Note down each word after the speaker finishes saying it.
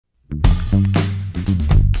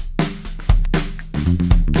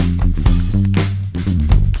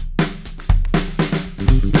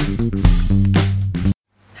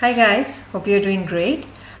Hi guys, hope you're doing great.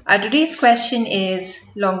 Today's question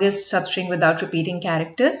is longest substring without repeating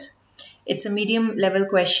characters. It's a medium level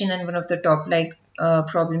question and one of the top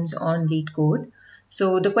problems on LeetCode.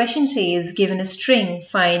 So the question says, given a string,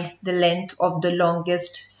 find the length of the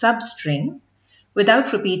longest substring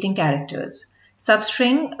without repeating characters.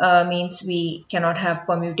 Substring means we cannot have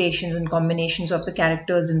permutations and combinations of the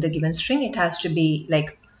characters in the given string. It has to be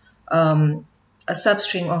like a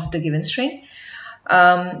substring of the given string.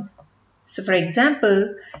 So for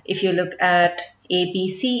example, if you look at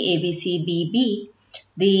ABC, abcbb,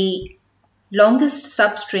 the longest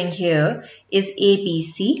substring here is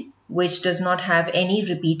ABC, which does not have any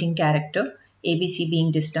repeating character, ABC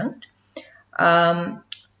being distinct.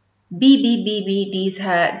 BBBB,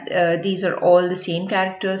 these are all the same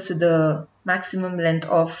characters, so the maximum length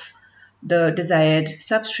of the desired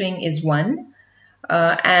substring is 1.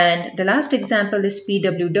 And the last example is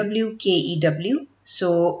PWWKEW.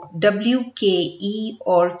 So WKE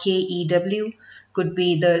or KEW could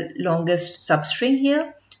be the longest substring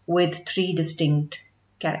here with 3 distinct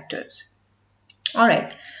characters. All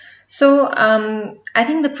right. So I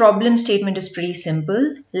think the problem statement is pretty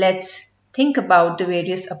simple. Let's think about the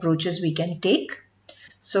various approaches we can take.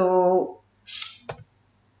 So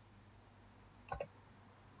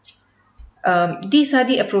these are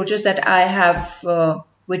the approaches that I have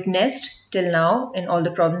witnessed till now in all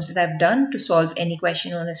the problems that I've done to solve any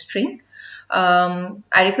question on a string.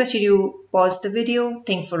 I request you to pause the video,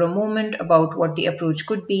 think for a moment about what the approach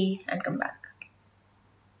could be, and come back.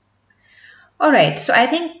 All right, so I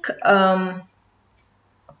think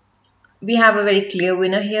we have a very clear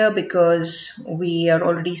winner here because we are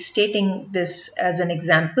already stating this as an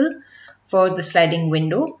example for the sliding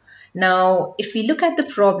window. Now, if we look at the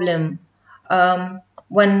problem,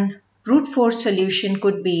 one brute force solution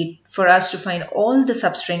could be for us to find all the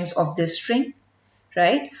substrings of this string,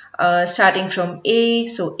 right? Starting from A,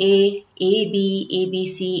 so A, B,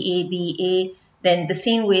 ABC, A, then the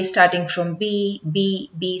same way starting from B,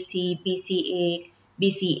 BC, BCA,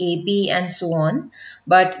 BCAB, and so on.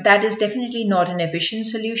 But that is definitely not an efficient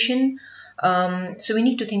solution. So we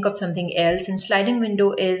need to think of something else, and sliding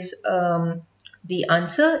window is the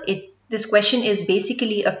answer. This question is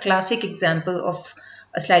basically a classic example of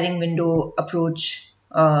a sliding window approach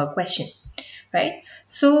question, right?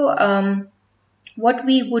 So what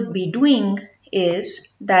we would be doing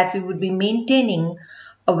is that we would be maintaining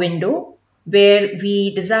a window where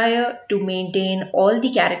we desire to maintain all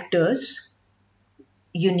the characters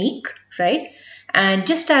unique, right? And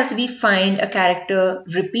just as we find a character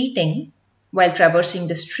repeating while traversing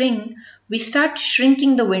the string, we start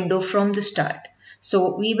shrinking the window from the start.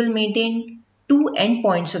 So we will maintain 2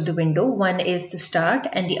 endpoints of the window. One is the start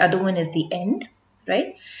and the other one is the end,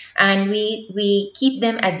 right? And we keep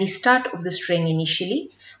them at the start of the string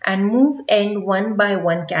initially and move end one by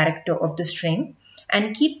one character of the string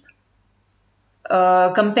and keep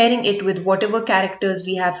comparing it with whatever characters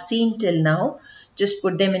we have seen till now. Just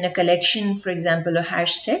put them in a collection, for example, a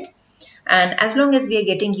hash set. And as long as we are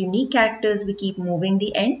getting unique characters, we keep moving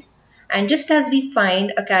the end. And just as we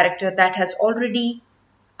find a character that has already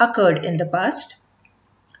occurred in the past,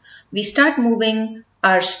 we start moving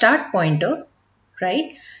our start pointer,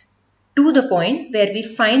 right, to the point where we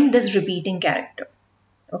find this repeating character.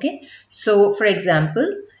 Okay, so for example,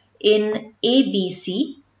 in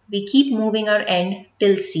ABC, we keep moving our end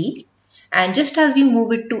till C. And just as we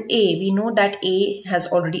move it to A, we know that A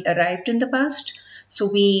has already arrived in the past. So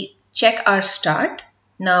we check our start.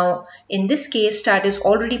 Now, in this case, start is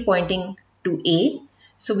already pointing to A.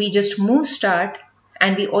 So we just move start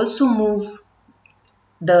and we also move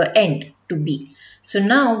the end to B. So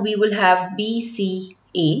now we will have B, C,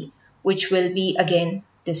 A, which will be again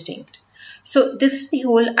distinct. So this is the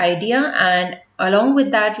whole idea, and along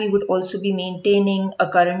with that, we would also be maintaining a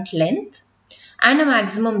current length and a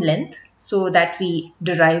maximum length so that we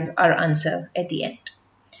derive our answer at the end.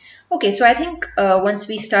 Okay, so I think once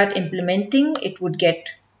we start implementing, it would get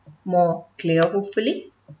more clear, hopefully.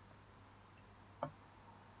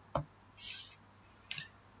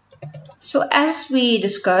 So as we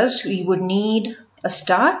discussed, we would need a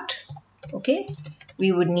start, okay?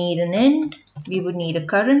 We would need an end, we would need a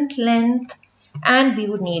current length, and we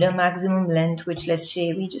would need a maximum length, which let's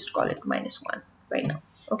say we just call it -1 right now,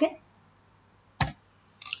 okay?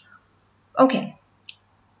 Okay,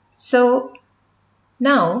 so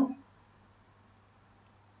now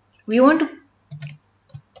we want to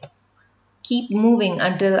keep moving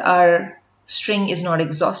until our string is not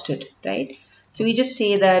exhausted, right? So we just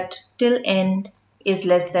say that till end is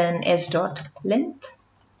less than s dot length.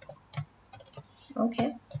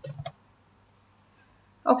 Okay.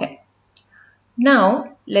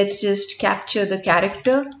 Now let's just capture the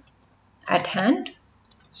character at hand.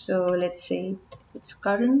 So let's say it's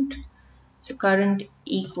current. So current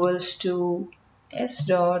equals to s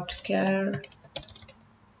dot char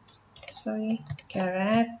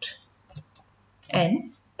at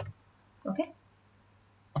n. Okay.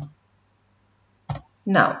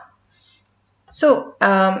 Now, so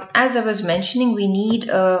as I was mentioning, we need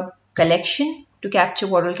a collection to capture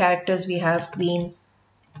what all characters we have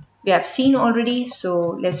seen already. So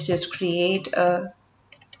let's just create a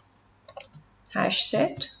hash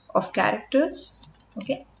set of characters.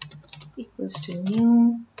 Okay, equals to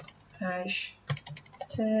new hash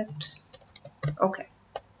set. Okay.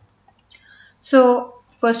 So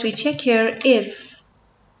first we check here if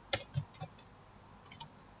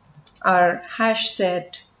our hash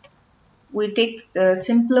set, we'll take the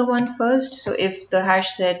simpler one first. So if the hash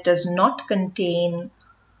set does not contain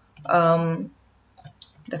the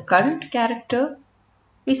current character,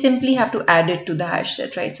 we simply have to add it to the hash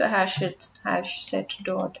set, right? So hash set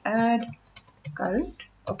dot add current.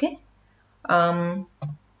 Okay. And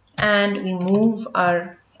we move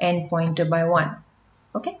our end pointer by 1.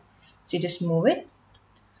 Okay. So you just move it.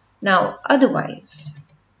 Now, otherwise,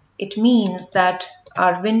 it means that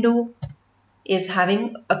our window is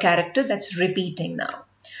having a character that's repeating now.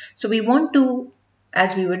 So we want to,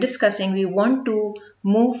 as we were discussing, we want to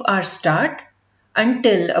move our start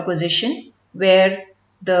until a position where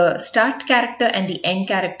the start character and the end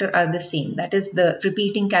character are the same. That is, the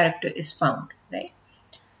repeating character is found, right?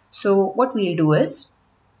 So what we'll do is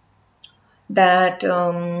that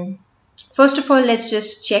first of all, let's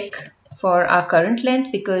just check for our current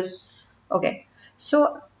length, because okay,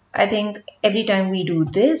 so I think every time we do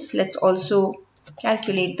this, let's also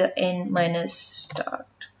calculate the end minus start.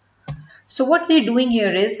 So what we're doing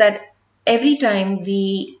here is that every time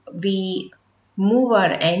we move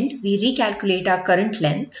our end, we recalculate our current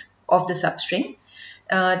length of the substring.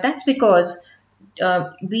 That's because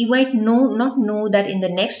we might not know that in the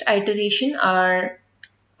next iteration our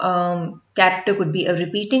character could be a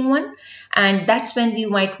repeating one, and that's when we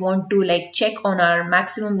might want to like check on our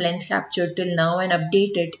maximum length captured till now and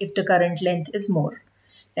update it if the current length is more,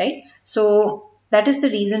 right? So that is the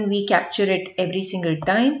reason we capture it every single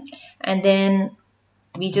time, and then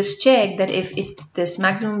we just check that if this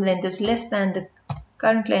maximum length is less than the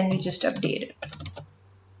current length, we just update it.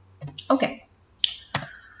 Okay,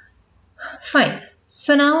 fine.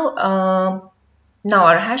 So now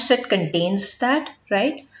our hash set contains that,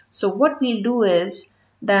 right? So what we'll do is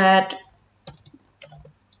that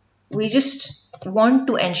we just want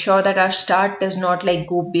to ensure that our start does not like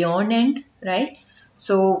go beyond end, right?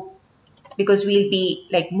 So because we'll be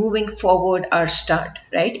like moving forward our start,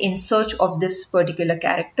 right, in search of this particular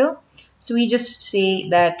character. So we just say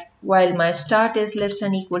that while my start is less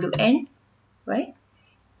than equal to end, right?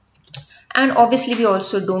 And obviously we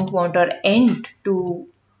also don't want our end to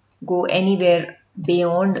go anywhere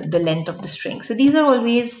beyond the length of the string. So these are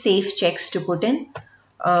always safe checks to put in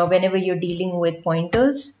whenever you're dealing with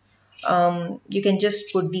pointers. You can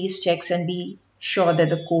just put these checks and be sure that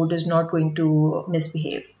the code is not going to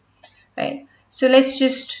misbehave, right? So let's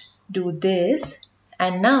just do this,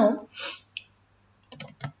 and now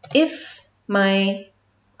if my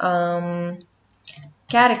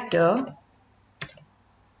character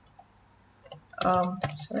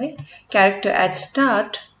at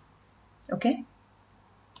start, okay,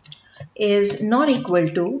 is not equal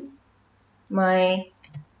to my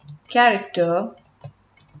character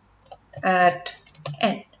at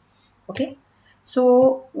end. Okay,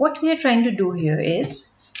 so what we are trying to do here is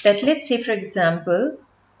that, let's say for example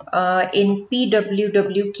in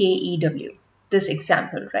PWWKEW, this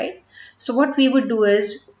example, right? So what we would do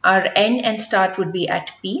is our end and start would be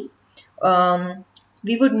at P.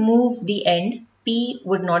 We would move the end. P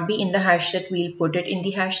would not be in the hash set, we'll put it in the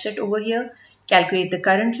hash set over here, calculate the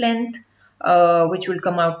current length, which will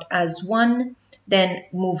come out as 1, then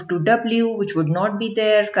move to W, which would not be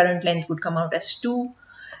there, current length would come out as 2,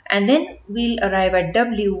 and then we'll arrive at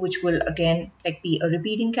W, which will again like be a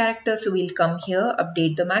repeating character. So we'll come here,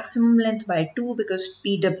 update the maximum length by 2 because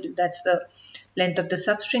PW, that's the length of the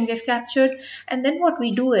substring we've captured. And then what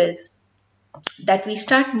we do is that we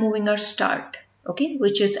start moving our start, okay,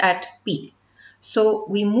 which is at P. So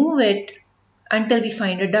we move it until we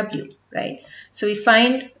find a W, right? So we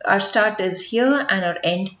find our start is here and our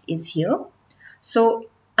end is here. So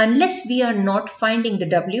unless we are not finding the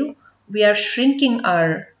W, we are shrinking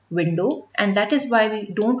our window, and that is why we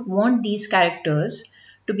don't want these characters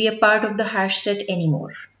to be a part of the hash set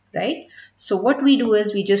anymore, right? So what we do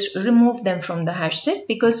is we just remove them from the hash set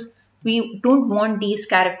because we don't want these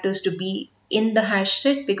characters to be in the hash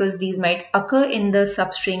set because these might occur in the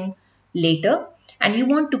substring later and we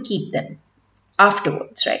want to keep them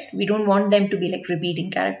afterwards, right? We don't want them to be like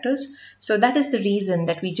repeating characters. So that is the reason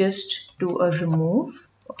that we just do a remove.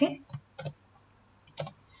 Okay.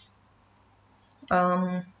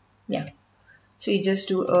 Yeah. So you just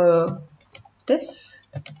do this.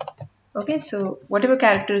 Okay. So whatever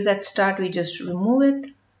character is at start, we just remove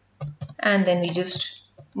it. And then we just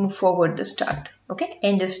move forward the start. Okay.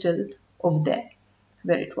 End is still over there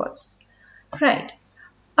where it was. Right.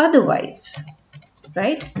 Otherwise,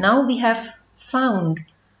 right, now we have found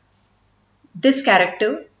this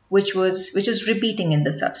character which is repeating in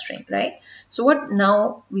the substring, right? So what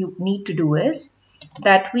now we need to do is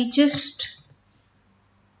that we just,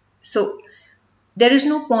 so there is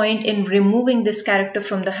no point in removing this character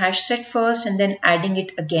from the hash set first and then adding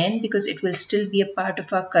it again because it will still be a part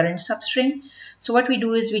of our current substring. So what we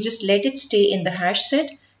do is we just let it stay in the hash set,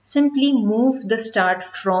 simply move the start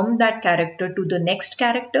from that character to the next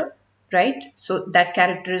character, right? So that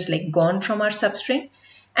character is like gone from our substring,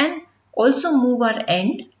 and also move our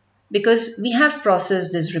end because we have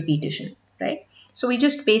processed this repetition, right? So we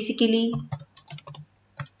just basically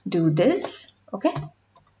do this, okay?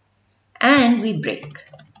 And we break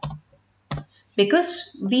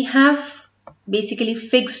because we have basically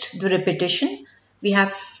fixed the repetition. We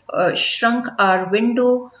have shrunk our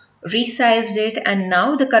window, resized it, and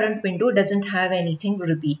now the current window doesn't have anything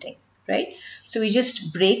repeating, right? So we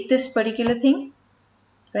just break this particular thing,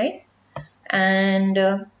 right? And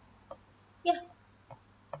yeah,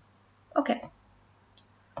 okay.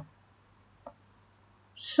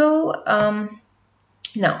 So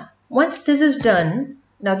now once this is done,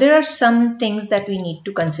 now there are some things that we need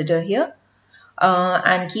to consider here.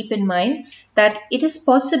 And keep in mind that it is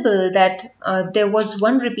possible that there was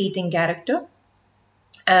one repeating character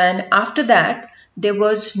and after that there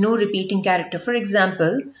was no repeating character. For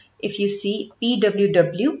example, if you see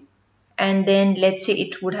PWW and then let's say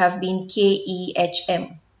it would have been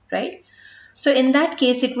KEHM, right? So in that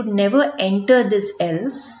case it would never enter this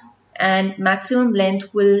else and maximum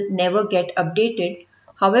length will never get updated.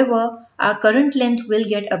 However, our current length will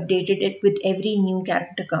get updated with every new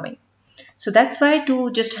character coming. So that's why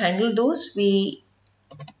to just handle those, we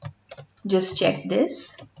just check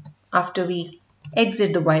this after we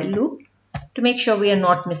exit the while loop to make sure we are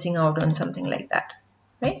not missing out on something like that,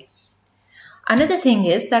 right? Another thing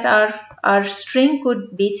is that our string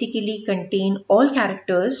could basically contain all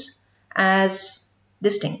characters as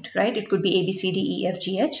distinct, right? It could be A, B, C, D, E, F,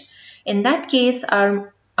 G, H. In that case,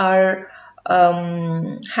 our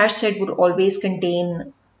hash set would always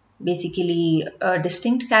contain basically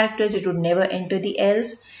distinct characters. It would never enter the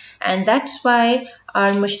else, and that's why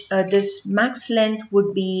our this max length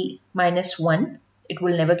would be -1. It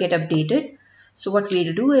will never get updated. So what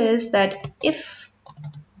we'll do is that if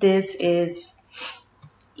this is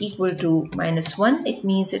equal to -1, it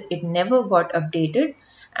means it never got updated,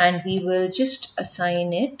 and we will just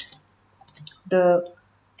assign it the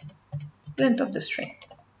length of the string.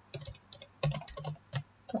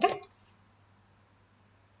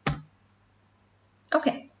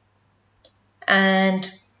 Okay, and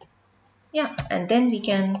yeah, and then we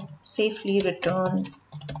can safely return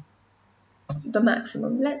the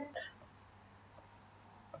maximum length.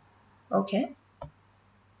 Okay,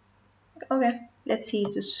 let's see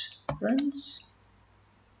if this runs.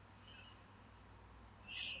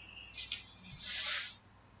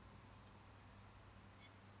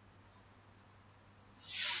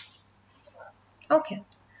 Okay,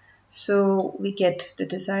 so we get the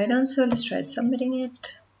desired answer. Let's try submitting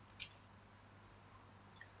it.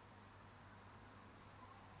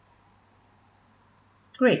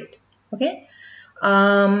 Great. Okay.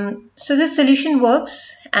 So this solution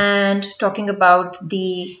works, and talking about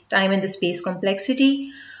the time and the space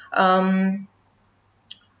complexity.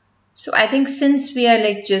 So I think since we are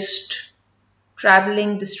like just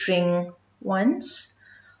traveling the string once,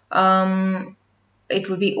 it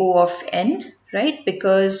would be O of n, right?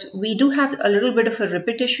 Because we do have a little bit of a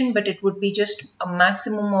repetition, but it would be just a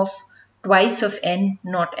maximum of twice of n,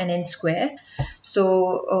 not an n square.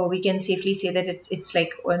 So we can safely say that it's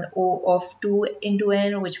like an O of 2 into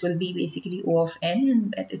n, which will be basically O of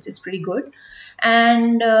n, and it's pretty good.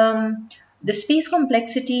 And the space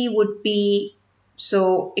complexity would be,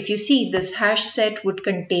 so if you see, this hash set would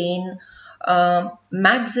contain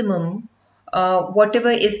maximum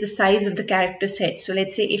whatever is the size of the character set. So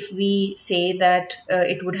let's say if we say that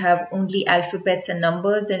it would have only alphabets and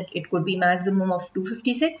numbers, then it could be maximum of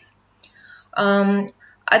 256.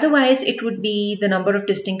 Otherwise, it would be the number of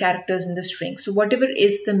distinct characters in the string. So whatever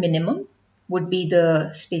is the minimum would be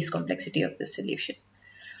the space complexity of the solution.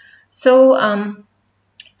 So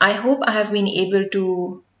I hope I have been able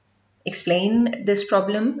to explain this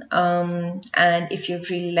problem. And if you've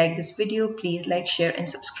really liked this video, please like, share, and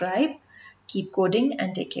subscribe. Keep coding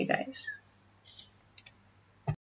and take care, guys.